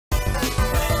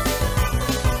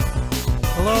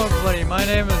everybody, my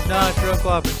name is Not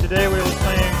Driflop, and today we will be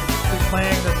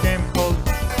playing this game called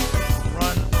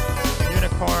Run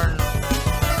Unicorn.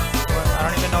 I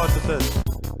don't even know what this is.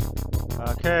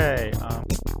 Okay,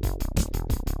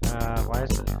 why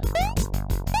is it?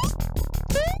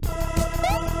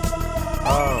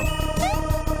 Oh.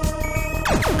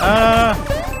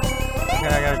 Okay,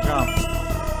 I gotta jump.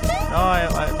 No,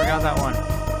 I forgot that one.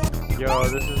 Yo,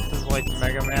 this is like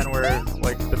Mega Man, where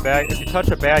like if you touch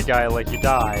a bad guy, like you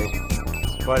die.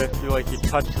 But if you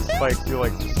touch the spikes, you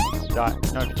like just die.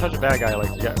 No, if you touch a bad guy,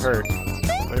 like you get hurt.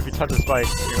 But if you touch the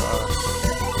spikes, you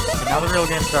okay, now the real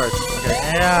game starts. Okay,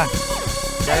 yeah.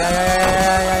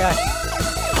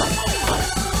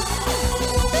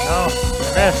 No,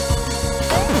 I missed.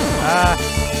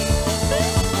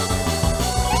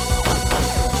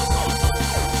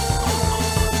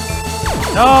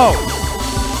 No!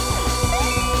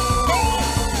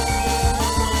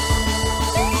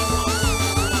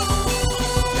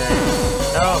 Okay.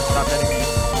 No, stop hitting me.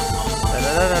 I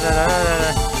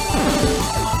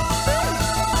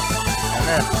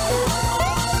missed.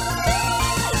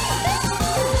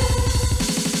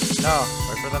 No,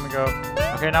 wait for them to go.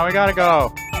 Okay, now we gotta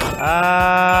go.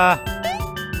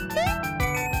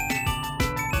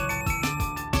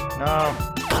 No.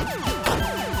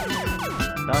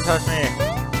 Don't touch me.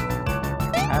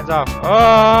 Hands off.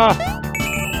 Oh!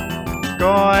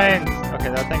 Coins! Okay,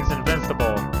 that thing's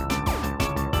invincible.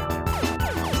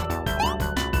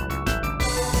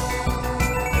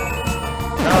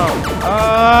 No! I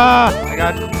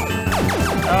got...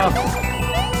 No!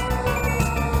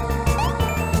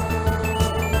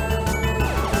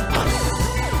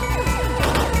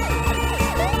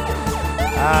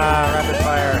 Rapid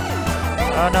fire.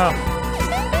 Oh no!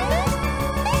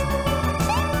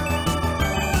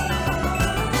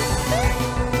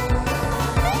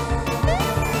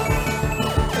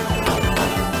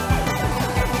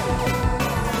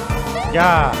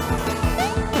 Yeah.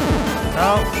 No.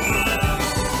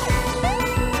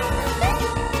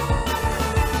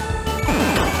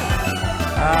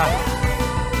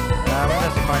 We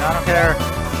missed a coin. I don't care.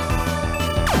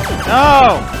 No.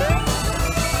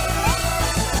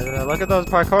 Look at those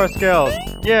parkour skills.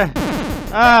 Yeah.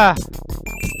 No.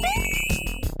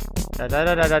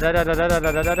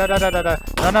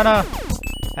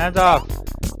 Hands off.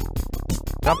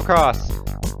 Jump across.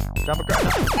 Jump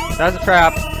across. That's a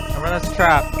trap. Remember, that's a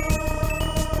trap.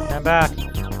 Stand back.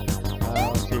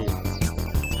 Let's see.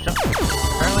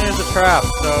 Apparently there's a trap,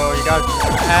 so you gotta...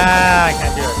 I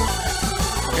can't do it.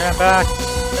 Stand back.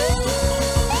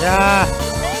 Yeah.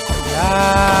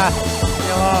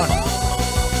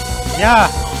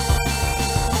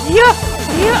 Leave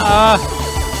me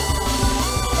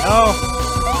alone.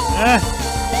 Yeah.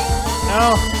 No.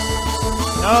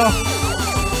 No.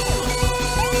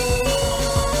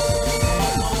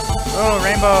 Oh,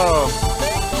 rainbow!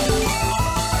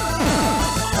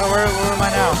 Oh, where am I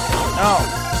now? No!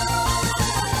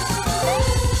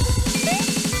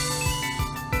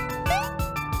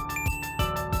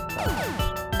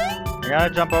 I gotta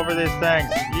jump over these things.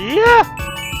 Yeah!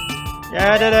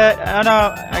 Yeah, I did it! Oh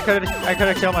no! I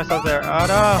could've killed myself there. Oh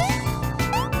no!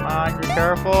 Come on, be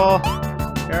careful!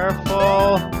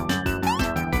 Careful!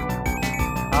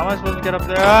 How am I supposed to get up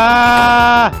there?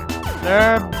 Ah!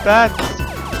 They're bats!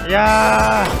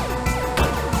 Yeah!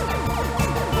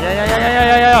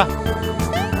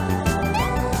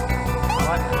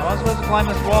 How am I supposed to climb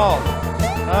this wall?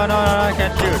 No, I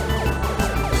can't shoot.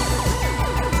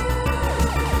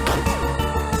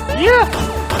 Yeah!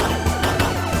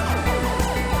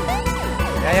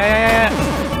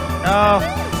 No!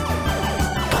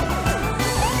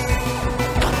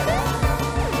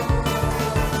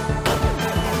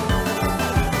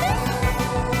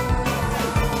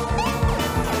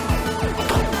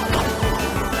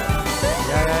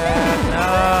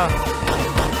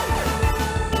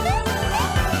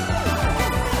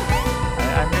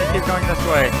 Keep going this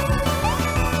way.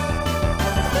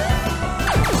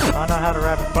 I don't know how to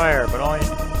rapid fire, but only...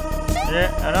 Yeah,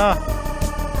 no.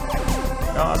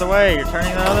 No, other way. You're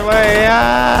turning the other way.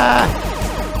 Ah!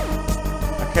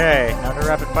 Okay, now to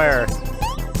rapid fire.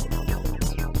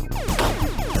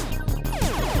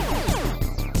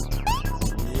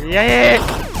 Yeah!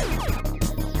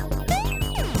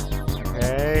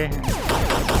 Okay.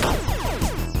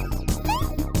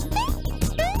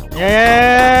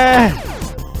 Yeah!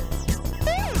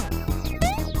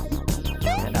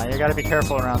 You gotta be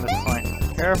careful around this point.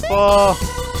 Careful!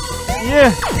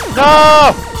 Yeah!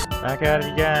 No! Back at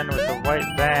it again with the white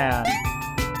van.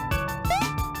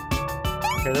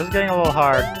 Okay, this is getting a little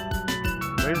hard.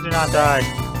 Please do not die.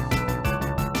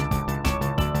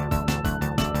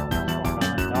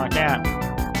 No, I can't. can't.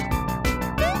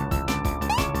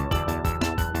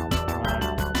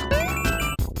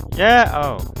 Yeah,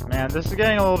 oh, man, this is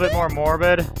getting a little bit more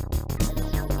morbid.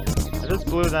 If it's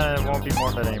blue, then it won't be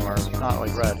morbid anymore. It's not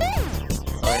like red.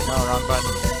 Wait, no, wrong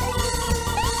button.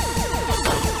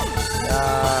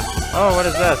 Oh, what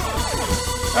is this?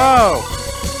 Oh!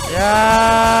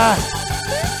 Yeah!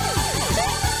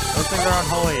 Those things are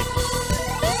unholy.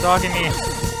 It's stalking me.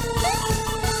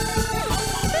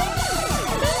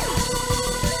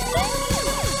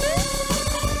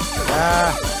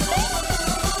 Yeah!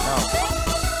 No.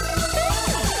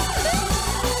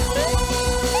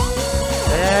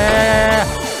 Yeah!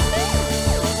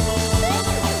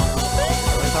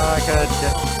 I thought I could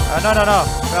get... no, no, no!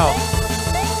 Well,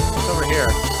 it's over here.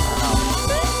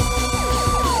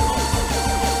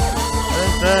 What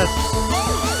is this?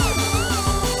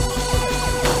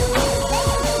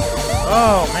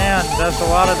 Oh man, that's a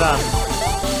lot of them.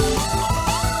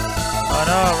 Oh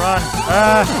no, run!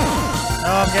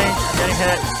 No, I'm getting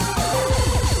hit.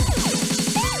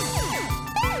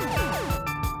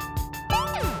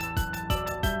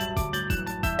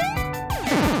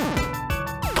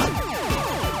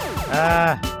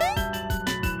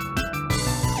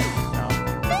 No.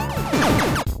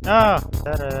 No!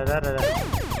 Da, da, da, da, da.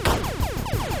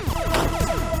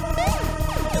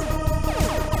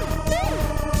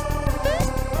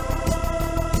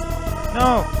 No!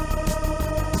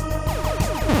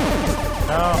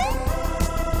 No!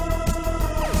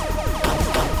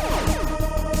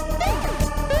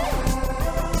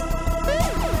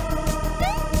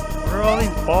 What are all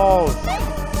these balls?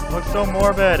 Look so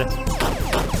morbid.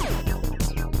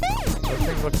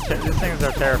 These things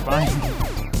are terrifying.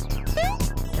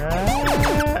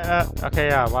 Okay,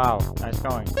 yeah, wow. Nice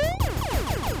going.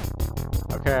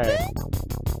 Okay.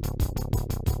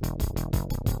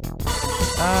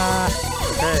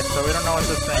 Okay, so we don't know what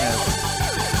this thing is.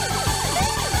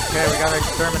 Okay, we gotta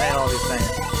exterminate all these things.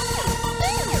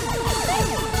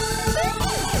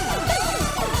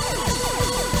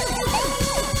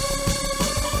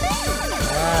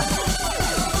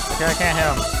 Okay, I can't hit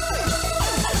him.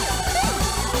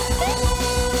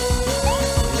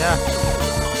 Yeah.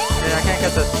 Okay, I can't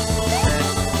get this. Okay,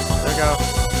 there we go.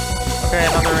 Okay,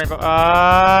 another rainbow.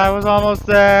 I was almost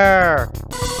there!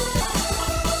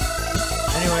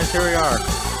 Anyways, here we are.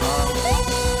 Moment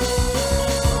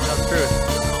of truth.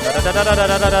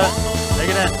 Da-da-da-da-da-da-da-da! Take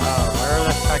it in. Oh, where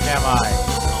the heck am I?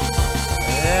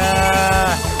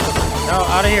 Yeah! No,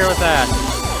 out of here with that.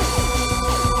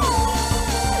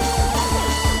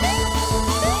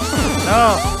 No!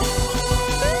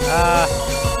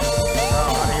 No,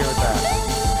 out of here with that.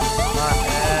 Come on,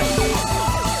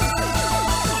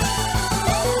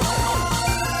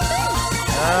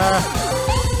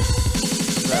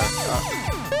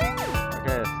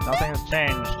 okay, nothing has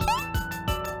changed.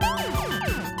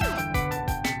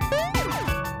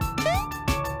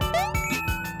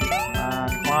 Come on,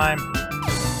 climb.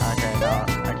 Okay, no.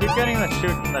 I keep getting the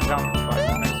shoot and the jump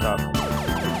button mixed up.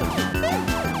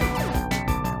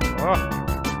 Oh!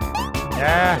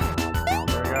 Yeah!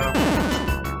 There we go.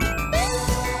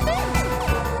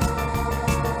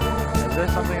 Is there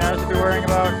something I should be worrying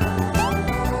about?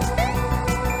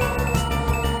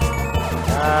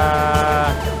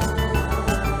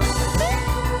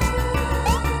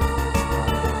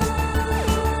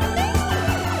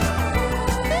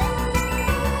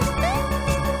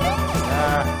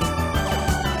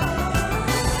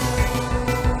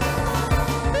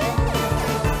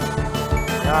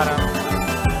 Got him.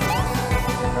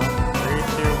 3,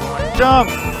 2, 1, jump!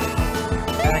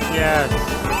 Heck yes.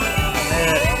 Made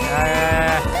it.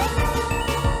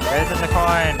 Raising the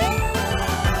coin.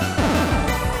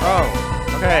 Oh.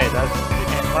 Okay, that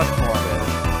became less morbid.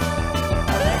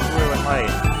 That became blue and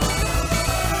light.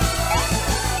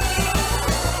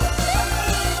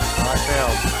 Oh, I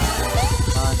failed.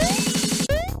 Come on.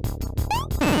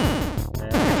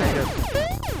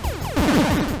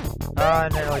 Oh, I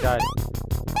nearly died.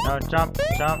 No, jump,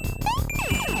 jump.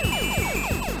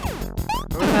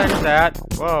 Who the heck is that?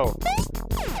 Whoa.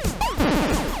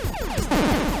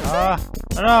 Oh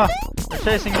no! They're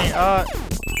chasing me. Oh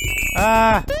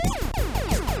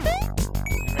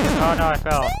no, I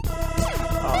fell.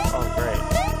 Oh, great.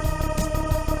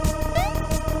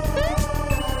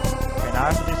 Okay, now I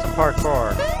have to do some parkour.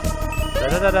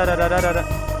 Da-da-da-da-da-da-da-da.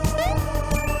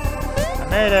 I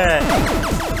made it!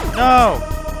 No!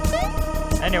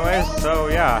 Anyways, so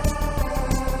yeah.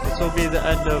 This will be the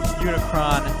end of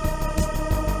Unichrome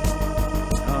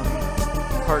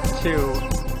Part 2.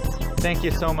 Thank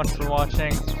you so much for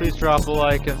watching. Please drop a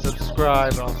like and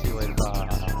subscribe, and I'll see you later. Bye.